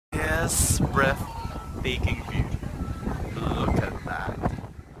this breathtaking view. Look at that.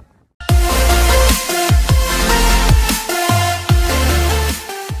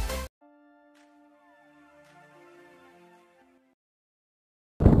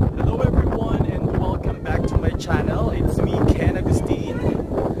 Hello everyone and welcome back to my channel. It's me, Agustin.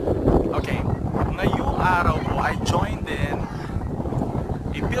 Okay, ngayong araw po I joined in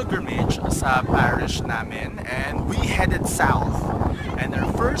a pilgrimage sa parish namin and we headed south. And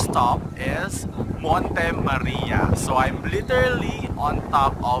our first stop is Monte Maria. So I'm literally on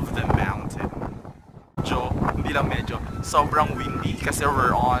top of the mountain. Hindi lang medyo, sobrang windy kasi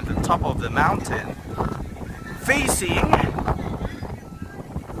we're on the top of the mountain facing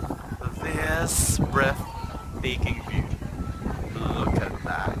this breathtaking view. Look at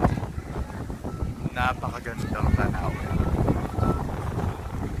that. Napakagandang tanawin.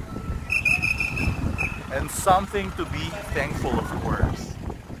 And something to be thankful, of course.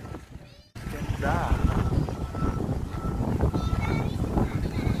 Ganda.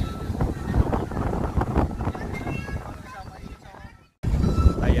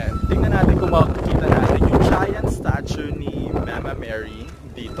 Ayan, tingnan natin kung makikita natin yung giant statue ni Mama Mary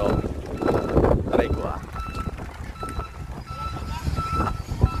dito. Try ko ah.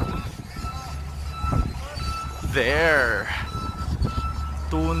 There.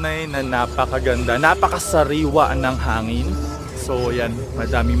 Tunay na napakaganda, napakasariwa ng hangin. So yan,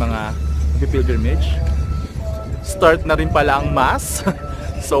 madami mga pilgrimage. Start na rin pala ang mass.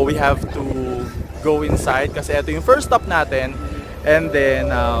 So we have to go inside kasi ito yung first stop natin. And then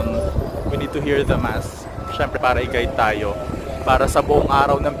we need to hear the mass. Syempre para i-guide tayo para sa buong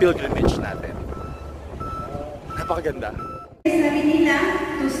araw ng pilgrimage natin. Napakaganda. Sabi nila,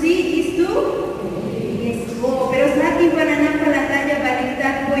 to see is to go. Pero sa ating pananampalataya,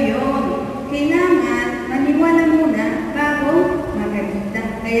 baliktad po yun. Kailangan maniwala muna bago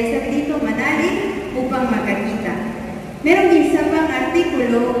makakita. Kaya sabi dito, manalig upang makakita. Meron din isa pang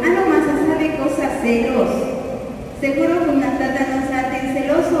artikulo, ano masasabi ko sa selos? Siguro kung nagtatanong sa atin,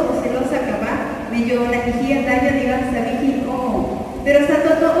 seloso o selosa ka ba? Medyo nakihiya tayo, di ba? Sabihin, oo. Pero sa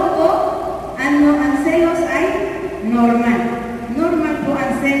totoo po, ang selos ay normal. Normal po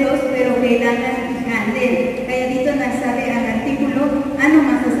ang selos, pero kailangan i-handle. Kaya dito nagsabi ang artikulo, ano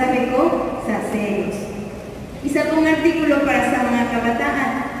masasabi ko sa selos? Isa pong artikulo para sa mga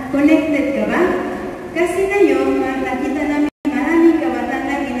kabataan, connected ka ba? Kasi ngayon, nakita namin maraming kabataan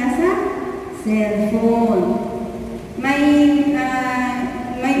na nasa cellphone.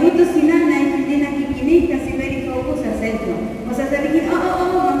 May utos si nanay, hindi nakikinig kasi very focus sa cellphone. O sasabihin,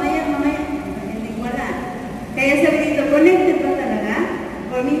 mamaya. Wala. Kaya sabi dito, connected ba talaga?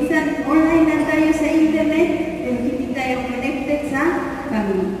 O minsan, online lang tayo sa internet, pero hindi tayo connected sa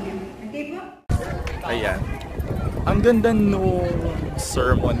pamilya. Okay po? Ayan. Ang ganda nung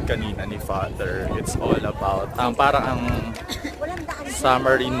sermon kanina ni Father. It's all about, parang ang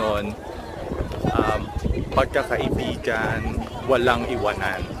summary nun, pagkakaibigan, walang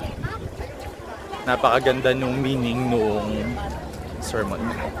iwanan. Napakaganda nung meaning nung sermon.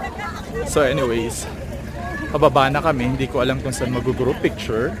 So anyways, pababa na kami. Hindi ko alam kung saan mag-group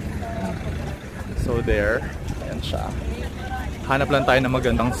picture. So there, yan siya. Hanap lang tayo ng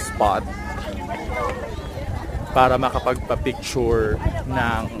magandang spot para makapagpa-picture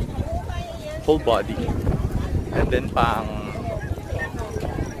ng full body. And then pang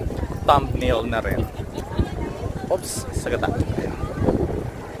thumbnail na rin. Oops, sagata.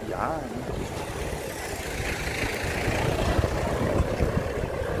 Yan.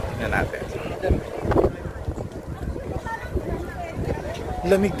 Yan natin.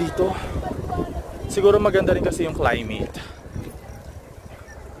 Lamig dito. Siguro maganda rin kasi yung climate.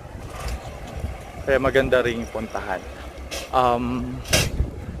 Kaya maganda rin puntahan.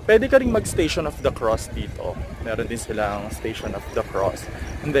 Pwede ka rin mag-Station of the Cross dito. Meron din silang Station of the Cross.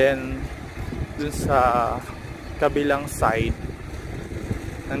 And then, dun sa kabilang side,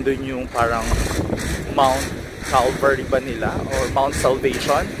 nandun yung parang Mount Calvary ba nila? Or Mount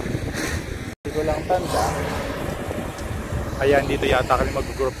Salvation? Hindi ko lang tanda. Ayan, dito yata kami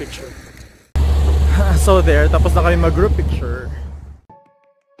mag-group picture. So there, tapos na kami mag-group picture.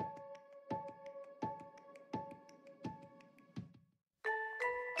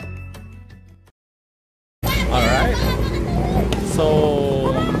 Alright.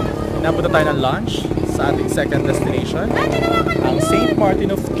 So, napunta tayo ng lunch sa ating second destination, ang St.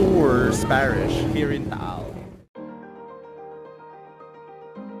 Martin of Tours Parish here in Taal.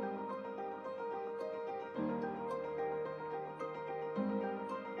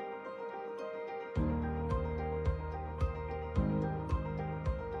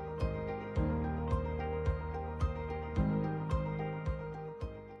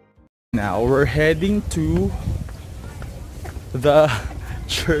 Now we're heading to the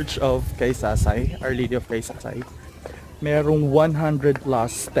Church of Kaysasay, Our Lady of Kaysasay. Merong 100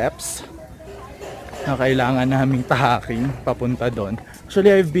 plus steps na kailangan naming tahakin papunta doon.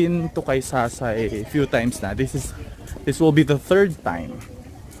 Actually, I've been to Kaysasay a few times na. This will be the third time.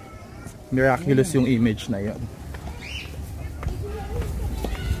 Miraculous yung image na yon.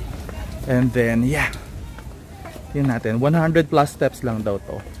 And then, yeah. Yun natin. 100 plus steps lang daw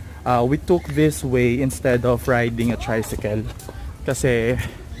to. We took this way instead of riding a tricycle. Kasi,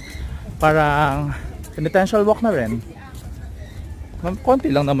 parang penitential walk na rin.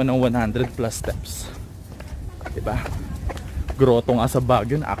 Konti lang naman ng 100 plus steps. Diba? Grotto nga sa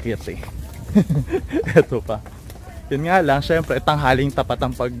Baguio, naakyat eh. Ito pa. Yun nga lang, syempre, tanghaling tapat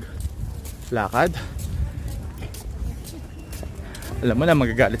ang paglakad. Alam mo na,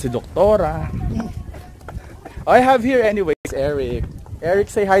 magagalit si Doktora. I have here anyways, Eric.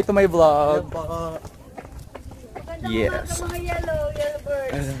 Eric, say hi to my vlog. Yes. Yellow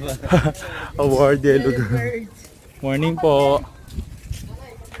birds. Award yellow birds. Morning po.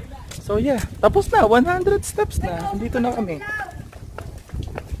 So yeah, tapos na. 100 steps na. Dito na kami.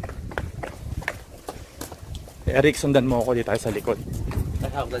 Eric, sundan mo ako dito sa likod.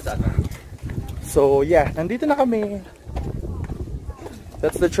 So yeah, nandito na kami.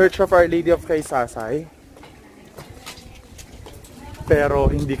 That's the Church of Our Lady of Kaysasay.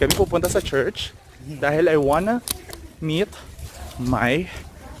 Pero hindi kami pupunta sa church dahil I wanna meet my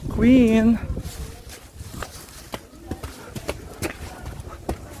queen.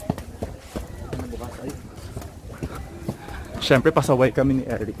 Siyempre pasaway kami ni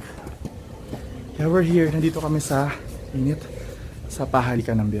Eric. Kaya we're here, nandito kami sa init sa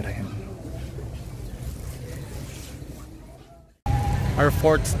pahalikan ng Birhen. Our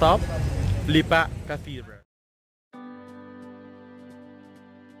fourth stop, Lipa Cathedral.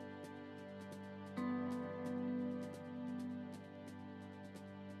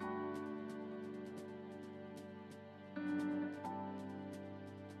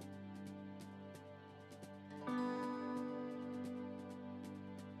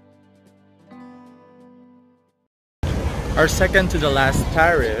 Our second to the last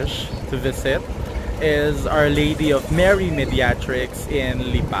parish to visit is Our Lady of Mary Mediatrix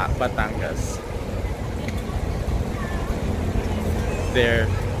in Lipa, Batangas. There.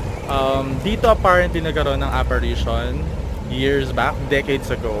 Dito apparently nagkaroon ng apparition years back,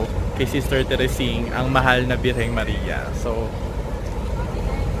 decades ago, kay Sister Teresing, ang mahal na Birheng Maria. So,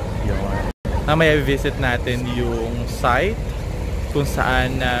 yun. Mamaya visit natin yung site kung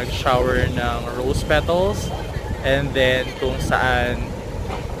saan nag-shower ng rose petals. And then kung saan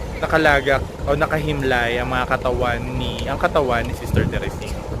nakalagak o nakahimlay ang mga katawan ni Sister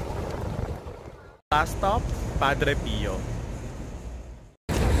Teresing. Last stop, Padre Pio.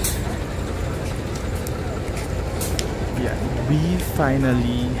 Yeah, we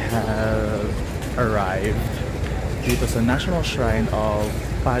finally have arrived dito sa National Shrine of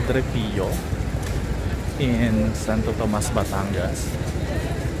Padre Pio in Santo Tomas, Batangas.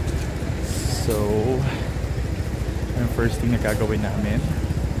 So, ang first thing na gagawin namin,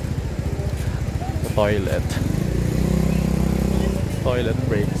 the toilet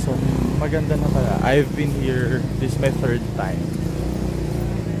break. So maganda na pala. I've been here, this is my third time.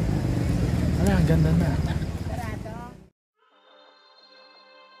 Wala, ang ganda na.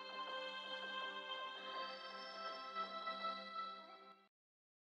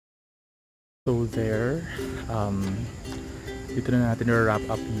 So there, dito na natin i-wrap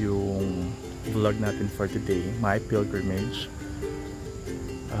up yung vlog natin for today, my pilgrimage.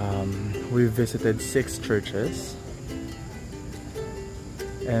 We visited 6 churches,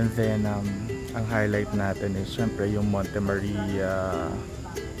 and then ang highlight natin is syempre yung Monte Maria,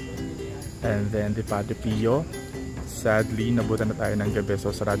 and then the Padre Pio. Sadly, nabutan na tayo ng gabi,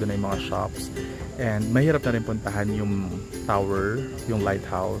 so sarado na yung mga shops, and mahirap na rin puntahan yung tower, yung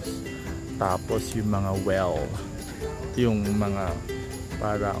lighthouse, tapos yung mga well, yung mga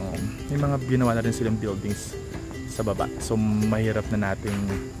parang may mga ginawa na rin silang buildings sa baba. So mahirap na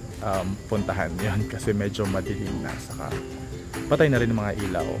nating puntahan yon kasi medyo madilim na, saka patay na rin ang mga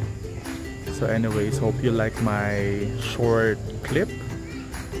ilaw. So anyways, hope you like my short clip,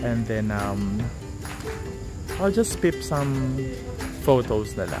 and then I'll just clip some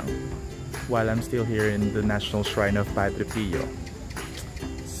photos na lang while I'm still here in the National Shrine of Padre Pio.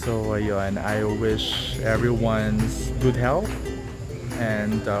 So ayun, I wish everyone's good health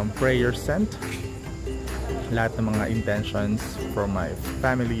and prayers sent. Lahat ng mga intentions from my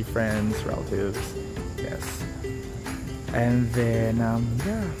family, friends, relatives. Yes. And then,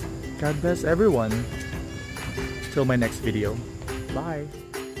 yeah. God bless everyone. Till my next video. Bye.